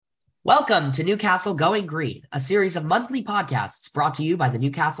Welcome to Newcastle Going Green, a series of monthly podcasts brought to you by the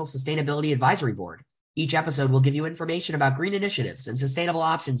Newcastle Sustainability Advisory Board. Each episode will give you information about green initiatives and sustainable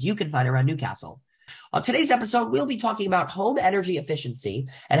options you can find around Newcastle. On today's episode, we'll be talking about home energy efficiency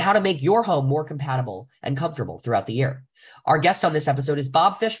and how to make your home more compatible and comfortable throughout the year. Our guest on this episode is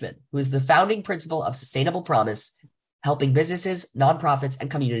Bob Fishman, who is the founding principal of Sustainable Promise, helping businesses, nonprofits,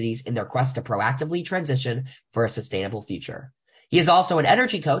 and communities in their quest to proactively transition for a sustainable future. He is also an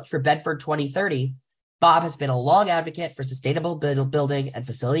energy coach for Bedford 2030. Bob has been a long advocate for sustainable building and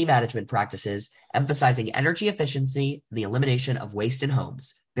facility management practices, emphasizing energy efficiency and the elimination of waste in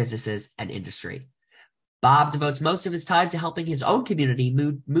homes, businesses, and industry. Bob devotes most of his time to helping his own community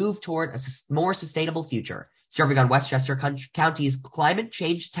move toward a more sustainable future, serving on Westchester County's Climate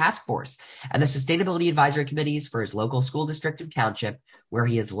Change Task Force and the Sustainability Advisory Committees for his local school district and township, where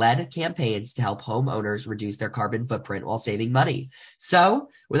he has led campaigns to help homeowners reduce their carbon footprint while saving money. So,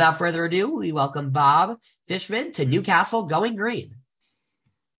 without further ado, we welcome Bob Fishman to Newcastle Going Green.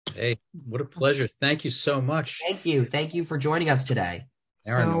 Hey, what a pleasure. Thank you so much. Thank you. Thank you for joining us today.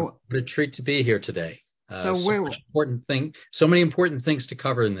 Aaron, what a treat to be here today. So many important things to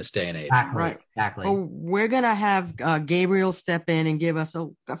cover in this day and age. Exactly. Well, we're going to have Gabriel step in and give us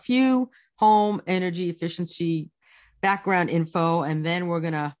a few home energy efficiency background info, and then we're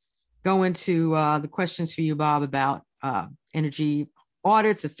going to go into the questions for you, Bob, about energy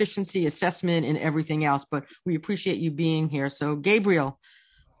audits, efficiency assessment, and everything else. But we appreciate you being here. So, Gabriel,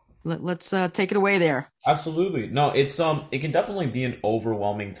 let's take it away there. Absolutely. No, it can definitely be an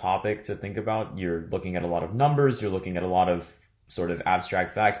overwhelming topic to think about. You're looking at a lot of numbers, you're looking at a lot of sort of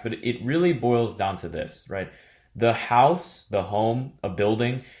abstract facts, but it really boils down to this, right? The house, the home, a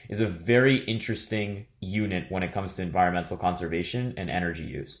building is a very interesting unit when it comes to environmental conservation and energy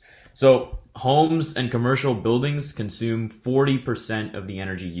use. So homes and commercial buildings consume 40% of the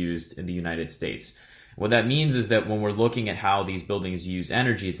energy used in the United States. What that means is that when we're looking at how these buildings use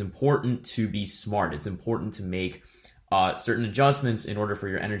energy, it's important to be smart. It's important to make certain adjustments in order for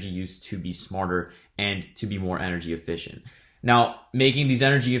your energy use to be smarter and to be more energy efficient. Now, making these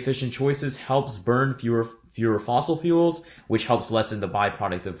energy efficient choices helps burn fewer fossil fuels, which helps lessen the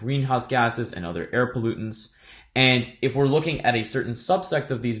byproduct of greenhouse gases and other air pollutants. And if we're looking at a certain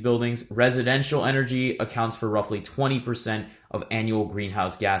subsect of these buildings, residential energy accounts for roughly 20% of annual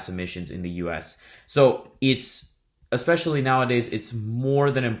greenhouse gas emissions in the US. So especially nowadays, it's more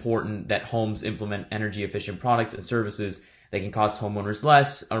than important that homes implement energy efficient products and services that can cost homeowners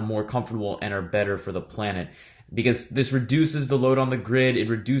less, are more comfortable, and are better for the planet. Because this reduces the load on the grid, it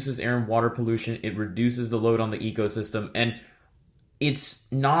reduces air and water pollution, it reduces the load on the ecosystem, and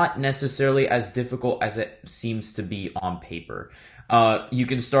it's not necessarily as difficult as it seems to be on paper. You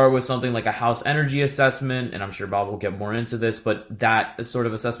can start with something like a house energy assessment, and I'm sure Bob will get more into this, but that sort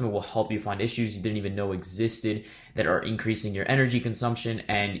of assessment will help you find issues you didn't even know existed that are increasing your energy consumption,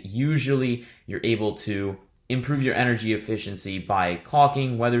 and usually you're able to improve your energy efficiency by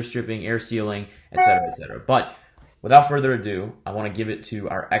caulking, weather stripping, air sealing, etc., etc. But without further ado, I want to give it to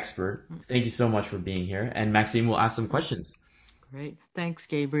our expert. Thank you so much for being here, and Maxime will ask some questions. Great. Thanks,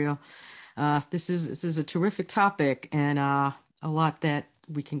 Gabriel. This is a terrific topic and a lot that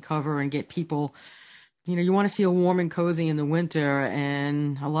we can cover and get people, you want to feel warm and cozy in the winter.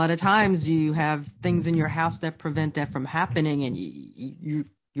 And a lot of times you have things in your house that prevent that from happening. And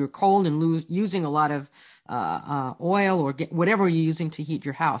you're cold and using a lot of oil or whatever you're using to heat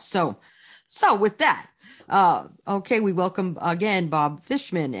your house. So with that, okay, we welcome again Bob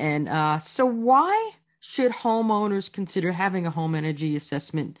Fishman. And so why should homeowners consider having a home energy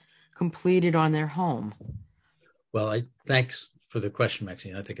assessment completed on their home? Well, thanks for the question,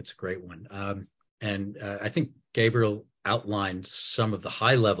 Maxine. I think it's a great one. And I think Gabriel outlined some of the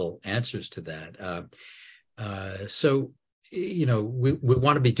high-level answers to that. We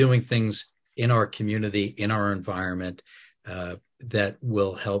want to be doing things in our community, in our environment, that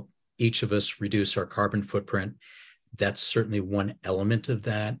will help each of us reduce our carbon footprint. That's certainly one element of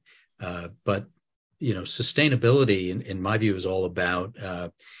that. But sustainability, in my view, is all about,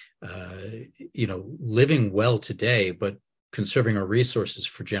 living well today, but conserving our resources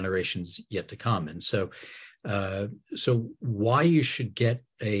for generations yet to come. And so why you should get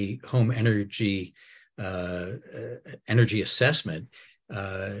a home energy assessment,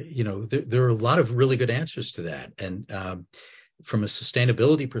 there are a lot of really good answers to that. And from a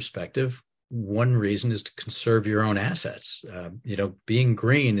sustainability perspective, one reason is to conserve your own assets. Being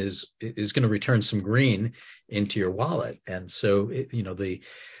green is going to return some green into your wallet. And so,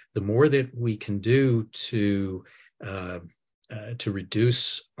 the more that we can do to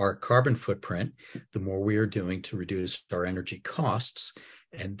reduce our carbon footprint, the more we are doing to reduce our energy costs.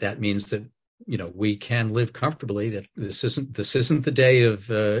 and that means that we can live comfortably. That this isn't the day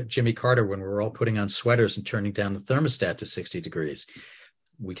of Jimmy Carter when we're all putting on sweaters and turning down the thermostat to 60 degrees.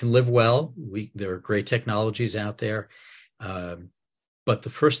 We can live well. There are great technologies out there, but the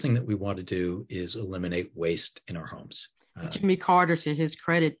first thing that we want to do is eliminate waste in our homes. Jimmy Carter, to his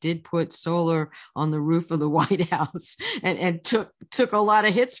credit, did put solar on the roof of the White House and took a lot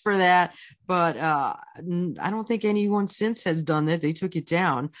of hits for that. But I don't think anyone since has done that. They took it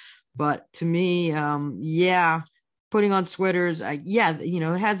down. But to me, putting on sweaters,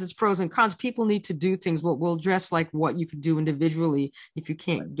 it has its pros and cons. People need to do things. We'll address like what you could do individually if you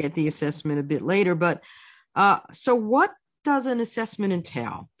can't get the assessment a bit later. But so what does an assessment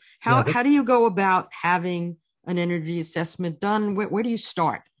entail? How do you go about having an energy assessment done? Where do you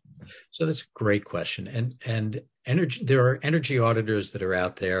start? So that's a great question. And there are energy auditors that are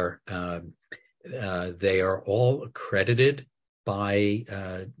out there. They are all accredited by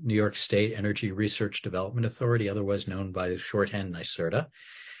New York State Energy Research Development Authority, otherwise known by the shorthand NYSERDA.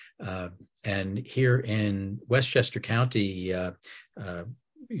 And here in Westchester County,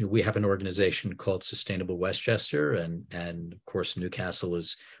 we have an organization called Sustainable Westchester, and of course Newcastle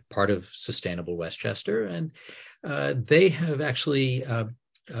is part of Sustainable Westchester, and they have actually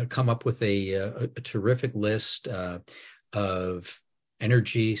come up with a terrific list of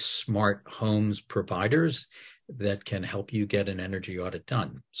energy smart homes providers that can help you get an energy audit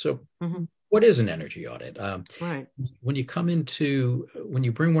done. So what is an energy audit? Right. When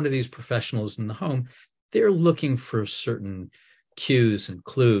you bring one of these professionals in the home, they're looking for certain cues and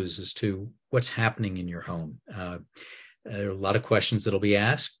clues as to what's happening in your home. There are a lot of questions that'll be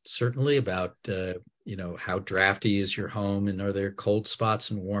asked, certainly about, how drafty is your home, and are there cold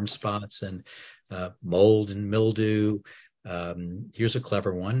spots and warm spots, and mold and mildew. Here's a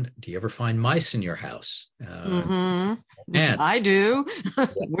clever one. Do you ever find mice in your house? And I do.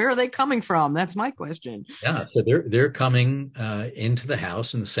 Where are they coming from? That's my question. Yeah, so they're coming into the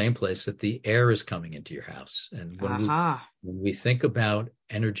house in the same place that the air is coming into your house. And when we think about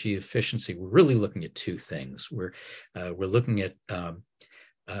energy efficiency, we're really looking at two things. We're looking at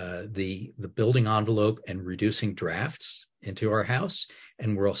the building envelope and reducing drafts into our house.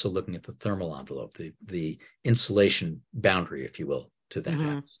 And we're also looking at the thermal envelope, the insulation boundary, if you will, to that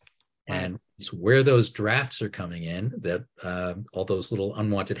house. And it's where those drafts are coming in that all those little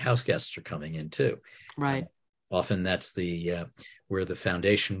unwanted house guests are coming in too. Right. Often that's where the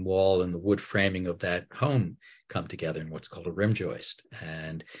foundation wall and the wood framing of that home come together in what's called a rim joist.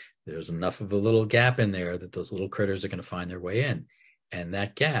 And there's enough of a little gap in there that those little critters are going to find their way in. And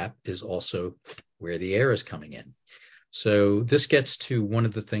that gap is also where the air is coming in. So this gets to one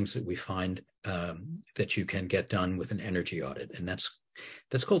of the things that we find that you can get done with an energy audit, and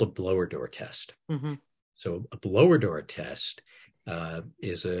that's called a blower door test. So a blower door test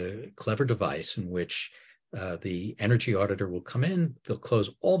is a clever device in which the energy auditor will come in, they'll close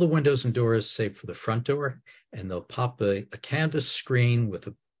all the windows and doors save for the front door, and they'll pop a canvas screen with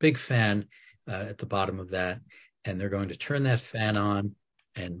a big fan at the bottom of that, and they're going to turn that fan on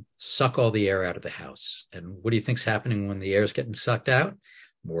and suck all the air out of the house. And what do you think's happening when the air is getting sucked out?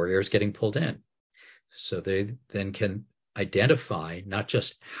 More air is getting pulled in. So they then can identify not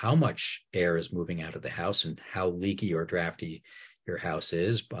just how much air is moving out of the house and how leaky or drafty your house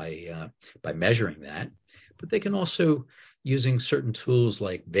is by measuring that, but they can also, using certain tools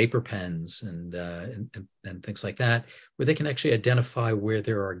like vapor pens and things like that, where they can actually identify where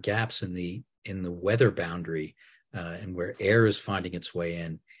there are gaps in the weather boundary and where air is finding its way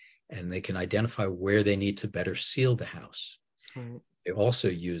in, and they can identify where they need to better seal the house. Right. They also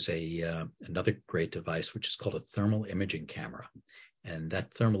use another great device, which is called a thermal imaging camera. And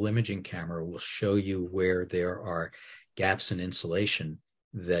that thermal imaging camera will show you where there are gaps in insulation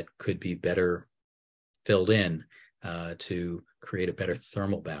that could be better filled in to create a better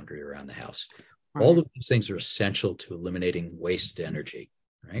thermal boundary around the house. Right. All of these things are essential to eliminating wasted energy,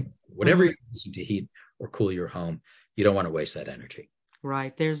 right? Whatever you're using to heat or cool your home, you don't want to waste that energy.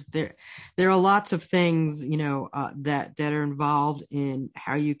 Right. There are lots of things, that are involved in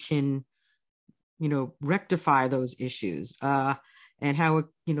how you can, rectify those issues, and how,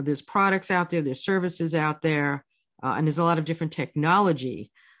 there's products out there, there's services out there, and there's a lot of different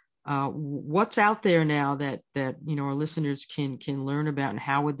technology. What's out there now that our listeners can learn about, and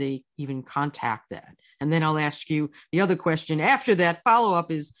how would they even contact that? And then I'll ask you the other question after that. Follow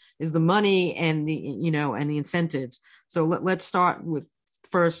up is the money and the incentives. So let's start with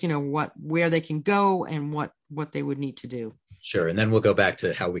first, where they can go and what they would need to do. Sure. And then we'll go back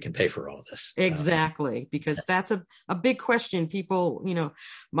to how we can pay for all this. Exactly. Because that's a big question. People,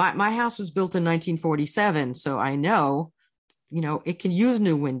 my house was built in 1947. So I know it can use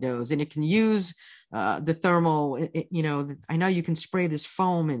new windows, and it can use the thermal, I know you can spray this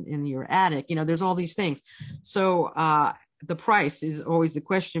foam in your attic, there's all these things. So the price is always the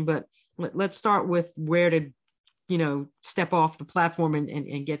question, but let's start with where to, step off the platform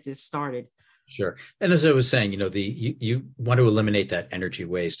and get this started. Sure. And as I was saying, you want to eliminate that energy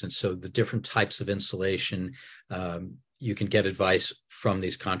waste. And so the different types of insulation, you can get advice from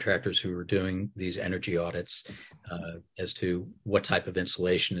these contractors who are doing these energy audits as to what type of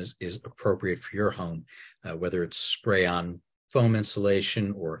insulation is appropriate for your home, whether it's spray-on foam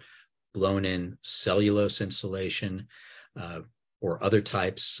insulation or blown-in cellulose insulation or other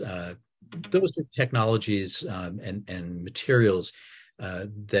types. Those are technologies and materials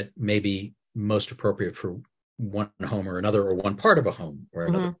that may be most appropriate for one home or another, or one part of a home or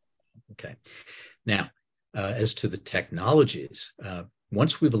another. Mm-hmm. Okay. Now, as to the technologies,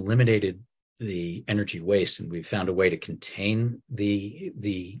 once we've eliminated the energy waste and we've found a way to contain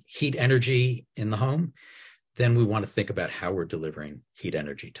the heat energy in the home, then we want to think about how we're delivering heat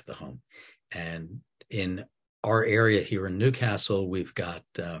energy to the home. And in our area here in Newcastle, we've got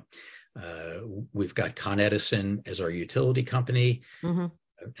Con Edison as our utility company, mm-hmm.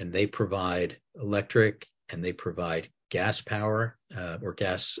 and they provide electric and they provide gas power or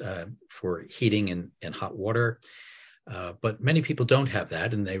gas for heating and hot water. But many people don't have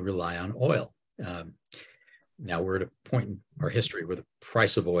that, and they rely on oil. Now we're at a point in our history where the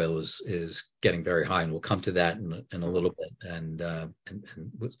price of oil is getting very high, and we'll come to that in a little bit. And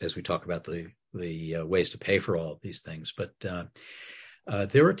as we talk about the ways to pay for all of these things, but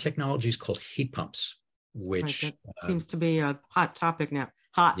there are technologies called heat pumps, which right, seems to be a hot topic now.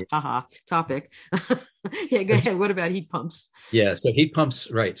 Topic. Yeah, go ahead. What about heat pumps? Yeah, so heat pumps,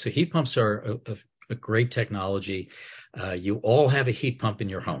 right. So heat pumps are a great technology. You all have a heat pump in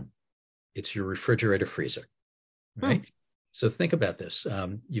your home. It's your refrigerator freezer, right? So think about this.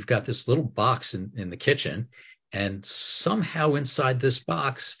 You've got this little box in the kitchen, and somehow inside this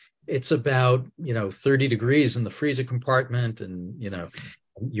box, it's about 30 degrees in the freezer compartment, and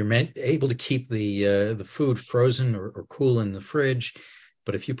you're able to keep the food frozen or cool in the fridge.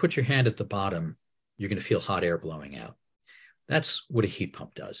 But if you put your hand at the bottom, you're going to feel hot air blowing out. That's what a heat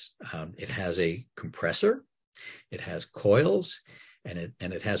pump does. It has a compressor, it has coils, and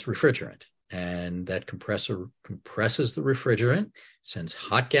it has refrigerant. And that compressor compresses the refrigerant, sends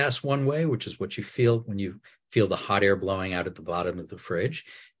hot gas one way, which is what you feel when you feel the hot air blowing out at the bottom of the fridge,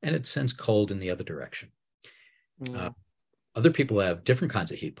 and it sends cold in the other direction. Other people have different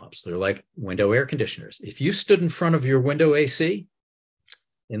kinds of heat pumps. They're like window air conditioners. If you stood in front of your window AC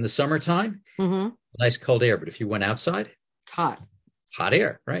in the summertime, mm-hmm. nice cold air. But if you went outside, it's hot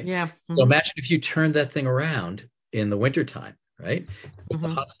air, right? Yeah. Mm-hmm. So imagine if you turned that thing around in the wintertime, right? With mm-hmm.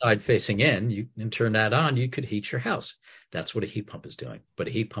 the hot side facing in, and turn that on, you could heat your house. That's what a heat pump is doing. But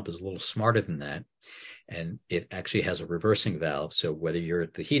a heat pump is a little smarter than that. And it actually has a reversing valve. So whether you're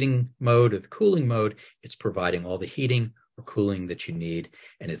at the heating mode or the cooling mode, it's providing all the heating or cooling that you need.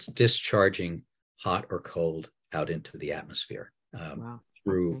 And it's discharging hot or cold out into the atmosphere.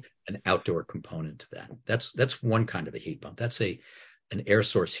 Through an outdoor component to that. That's one kind of a heat pump. That's an air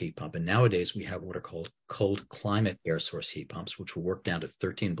source heat pump. And nowadays we have what are called cold climate air source heat pumps, which will work down to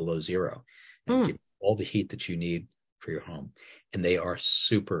 13 below zero and give all the heat that you need for your home. And they are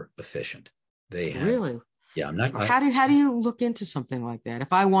super efficient. They have, really? Yeah. I'm not. How do you look into something like that?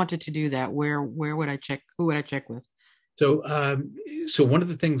 If I wanted to do that, where would I check? Who would I check with? So one of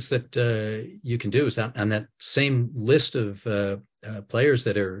the things that you can do is on that same list of players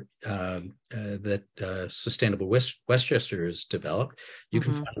that are Sustainable Westchester has developed, you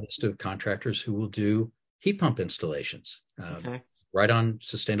mm-hmm. can find a list of contractors who will do heat pump installations. Right on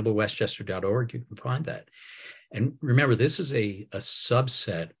sustainablewestchester.org, you can find that. And remember, this is a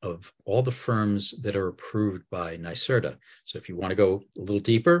subset of all the firms that are approved by NYSERDA. So if you want to go a little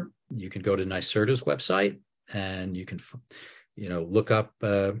deeper, you can go to NYSERDA's website, and you can, look up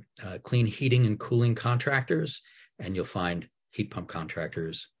clean heating and cooling contractors, and you'll find heat pump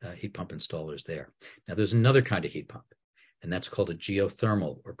contractors, heat pump installers there. Now, there's another kind of heat pump, and that's called a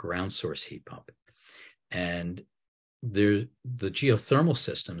geothermal or ground source heat pump. And the geothermal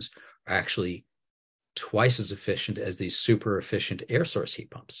systems are actually twice as efficient as these super efficient air source heat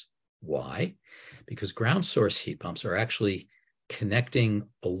pumps. Why? Because ground source heat pumps are actually connecting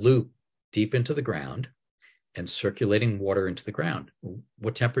a loop deep into the ground and circulating water into the ground.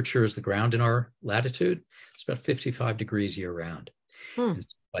 What temperature is the ground in our latitude? It's about 55 degrees year round.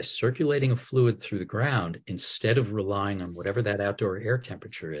 By circulating a fluid through the ground, instead of relying on whatever that outdoor air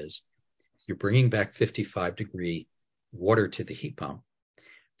temperature is, you're bringing back 55 degree water to the heat pump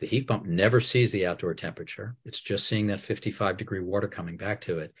The heat pump never sees the outdoor temperature. It's just seeing that 55-degree water coming back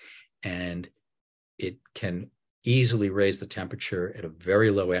to it. And it can easily raise the temperature at a very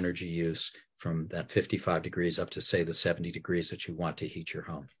low energy use from that 55 degrees up to, say, the 70 degrees that you want to heat your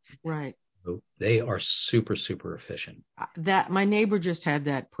home. Right. So they are super, super efficient. That my neighbor just had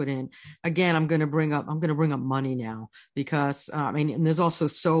that put in. Again, I'm going to bring up money now, because and there's also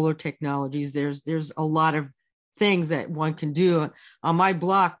solar technologies. There's a lot of things that one can do. On my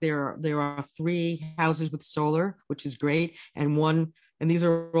block, there are 3 houses with solar, which is great, and these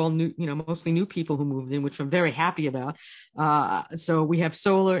are all new, mostly new people who moved in, which I'm very happy about. So we have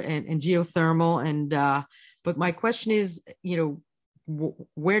solar and geothermal, and but my question is,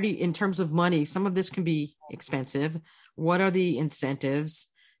 where do you, in terms of money, some of this can be expensive. What are the incentives?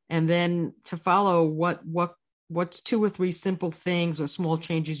 And then to follow, what's 2 or 3 simple things or small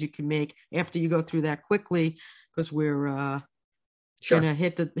changes you can make after you go through that quickly, because we're gonna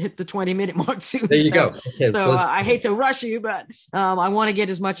hit the 20-minute mark soon. There you go. Okay, so I hate to rush you, but I want to get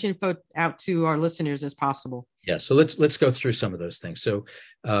as much info out to our listeners as possible. Yeah. So let's go through some of those things. So,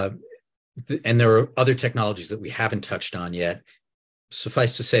 and there are other technologies that we haven't touched on yet.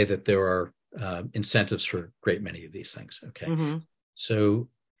 Suffice to say that there are incentives for a great many of these things. Okay. Mm-hmm. So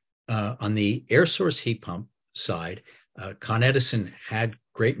on the air source heat pump side, Con Edison had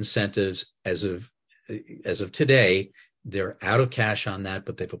great incentives as of today. They're out of cash on that,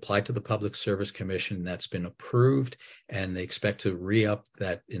 but they've applied to the Public Service Commission. That's been approved, and they expect to re-up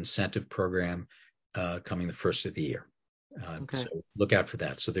that incentive program coming the first of the year. So look out for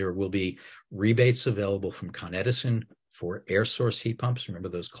that. So there will be rebates available from Con Edison for air source heat pumps. Remember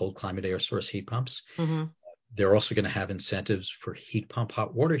those cold climate air source heat pumps? Mm-hmm. They're also going to have incentives for heat pump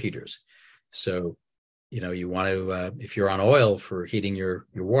hot water heaters. So, you want to, if you're on oil for heating your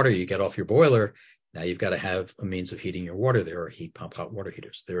water, you get off your boiler. Now you've got to have a means of heating your water. There are heat pump hot water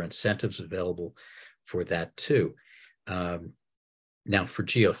heaters. There are incentives available for that too. Now for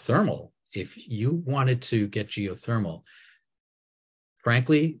geothermal, if you wanted to get geothermal,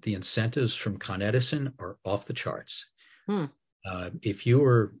 frankly, the incentives from Con Edison are off the charts. If you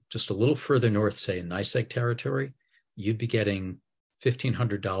were just a little further north, say in NYSEG territory, you'd be getting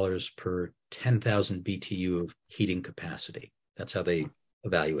 $1,500 per 10,000 BTU of heating capacity. That's how they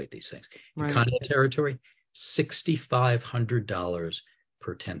evaluate these things. In Con Ed territory, $6,500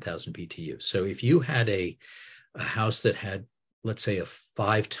 per 10,000 BTU. So if you had a house that had, let's say, a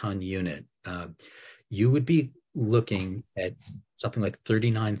 5-ton unit, you would be looking at something like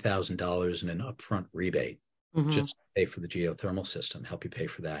 $39,000 in an upfront rebate. Mm-hmm. Just to pay for the geothermal system, help you pay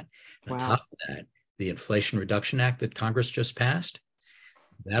for that. And wow. On top of that, the Inflation Reduction Act that Congress just passed,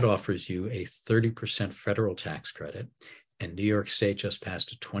 that offers you a 30% federal tax credit. And New York State just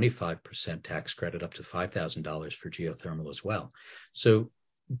passed a 25% tax credit up to $5,000 for geothermal as well. So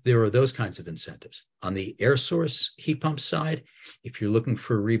there are those kinds of incentives. On the air source heat pump side, if you're looking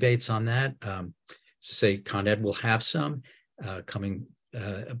for rebates on that, so say Con Ed will have some coming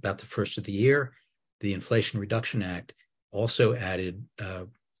about the first of the year. The Inflation Reduction Act also added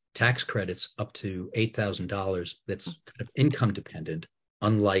tax credits up to $8,000 that's kind of income dependent,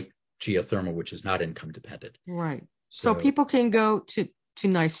 unlike geothermal, which is not income dependent. Right. So people can go to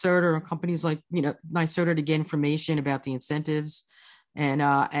NYSERDA or companies like NYSERDA to get information about the incentives, and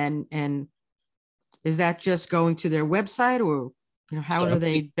is that just going to their website, or how do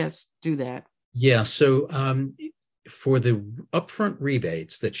they best do that? Yeah. So for the upfront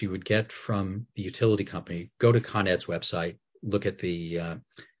rebates that you would get from the utility company, go to Con Ed's website, look at the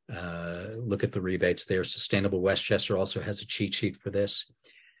rebates there. Sustainable Westchester also has a cheat sheet for this.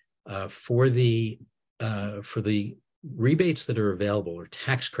 For the rebates that are available, or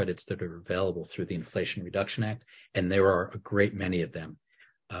tax credits that are available through the Inflation Reduction Act, and there are a great many of them.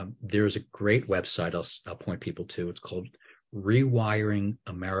 There's a great website I'll point people to. It's called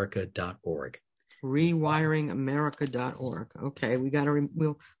rewiringamerica.org. Rewiringamerica.org. Okay,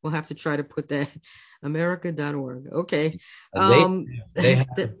 we'll have to try to put that America.org. Okay. They have,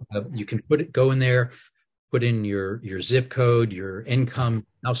 you can go in there, put in your zip code, your income,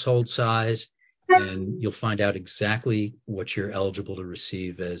 household size, and you'll find out exactly what you're eligible to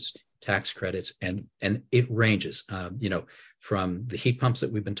receive as tax credits. And it ranges, from the heat pumps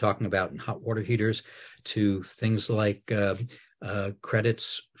that we've been talking about and hot water heaters to things like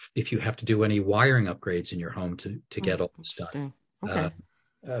credits if you have to do any wiring upgrades in your home to get all this done. Okay.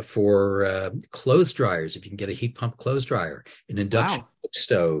 For clothes dryers, if you can get a heat pump clothes dryer, an induction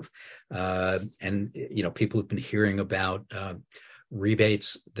stove, and people have been hearing about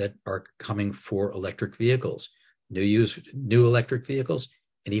rebates that are coming for electric vehicles, new electric vehicles,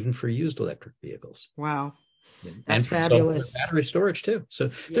 and even for used electric vehicles. Wow. That's And for solar fabulous. battery storage too.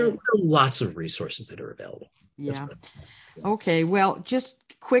 So there Yeah. are lots of resources that are available. Yeah. Okay. Well, just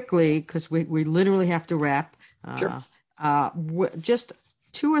quickly, because we literally have to wrap. Sure. Just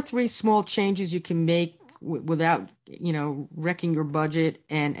 2 or 3 small changes you can make without, wrecking your budget,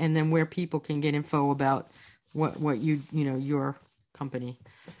 and then where people can get info about what your company.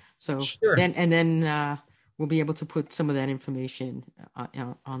 So Sure. then we'll be able to put some of that information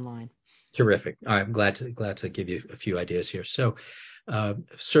online. Terrific. All right, I'm glad to give you a few ideas here. So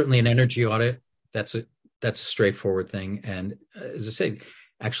certainly an energy audit, that's a straightforward thing. And as I say,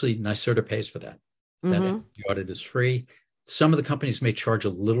 actually NYSERDA pays for that. That energy audit is free. Some of the companies may charge a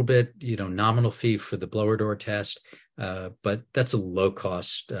little bit, nominal fee for the blower door test, but that's a low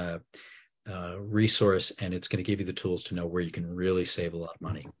cost resource, and it's going to give you the tools to know where you can really save a lot of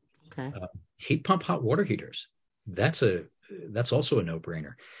money. Okay. Heat pump hot water heaters. That's also a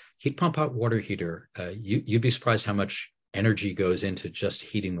no-brainer. Heat pump hot water heater. You'd be surprised how much energy goes into just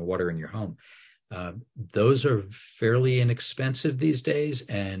heating the water in your home. Those are fairly inexpensive these days,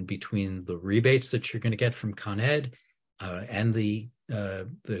 and between the rebates that you're going to get from Con Ed and the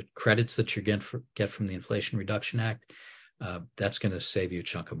credits that you get from the Inflation Reduction Act, that's going to save you a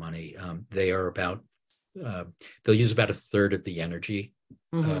chunk of money. They'll use about a third of the energy,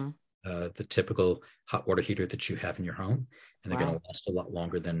 the typical hot water heater that you have in your home, and they're going to last a lot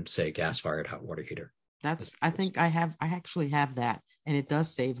longer than, say, a gas-fired hot water heater. I think I actually have that, and it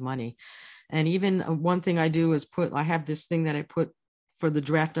does save money. And even one thing I do is I have this thing that I put for the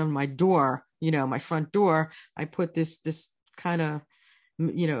draft on my door, my front door. I put this kind of,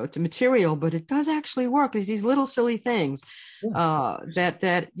 it's a material, but it does actually work. There's these little silly things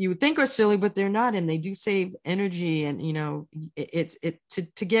that you would think are silly, but they're not, and they do save energy. And to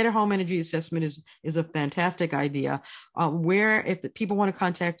get a home energy assessment is a fantastic idea. If the people want to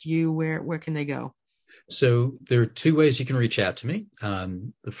contact you, where can they go? So there are 2 ways you can reach out to me.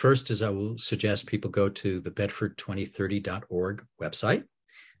 The first is I will suggest people go to the Bedford2030.org website.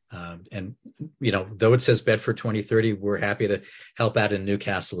 And, though it says Bedford 2030, we're happy to help out in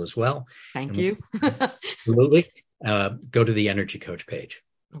Newcastle as well. Thank you. Absolutely. Go to the Energy Coach page.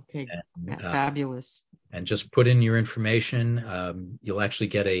 Okay. Fabulous. And just put in your information. You'll actually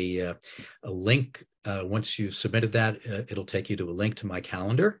get a link. Once you've submitted that, it'll take you to a link to my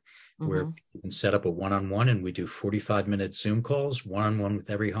calendar, where you can set up a one-on-one, and we do 45-minute Zoom calls, one-on-one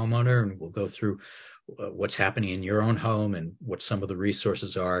with every homeowner, and we'll go through what's happening in your own home and what some of the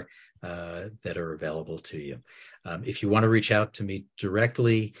resources are that are available to you. If you want to reach out to me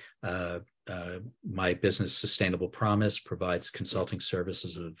directly, my business, Sustainable Promise, provides consulting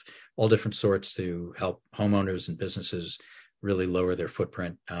services of all different sorts to help homeowners and businesses really lower their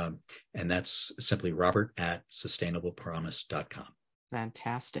footprint. And that's simply robert@sustainablepromise.com.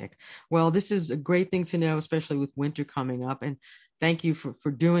 Fantastic. Well, this is a great thing to know, especially with winter coming up. And thank you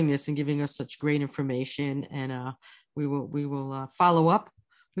for doing this and giving us such great information. And we will follow up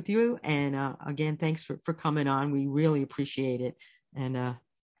with you. And again, thanks for coming on. We really appreciate it. And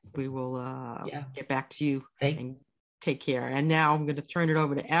we will get back to you and take care. And now I'm going to turn it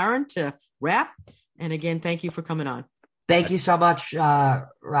over to Aaron to wrap. And again, thank you for coming on. Thank you so much,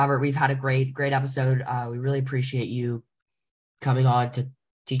 Robert. We've had a great episode. We really appreciate you coming on to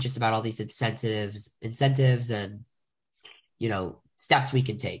teach us about all these incentives and, steps we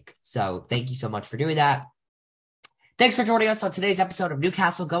can take. So thank you so much for doing that. Thanks for joining us on today's episode of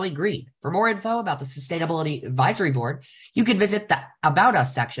Newcastle Going Green. For more info about the Sustainability Advisory Board, you can visit the About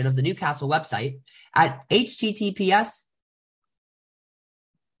Us section of the Newcastle website at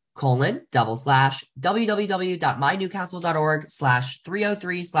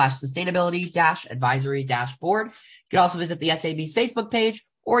You can also visit the SAB's Facebook page,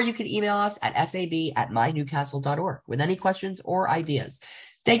 or you can email us at sab@mynewcastle.org with any questions or ideas.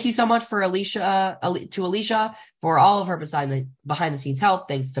 Thank you so much to Alicia for all of her behind the scenes help.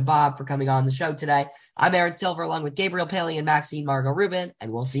 Thanks to Bob for coming on the show today. I'm Aaron Silver, along with Gabriel Paley and Maxine Margot Rubin,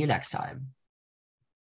 and we'll see you next time.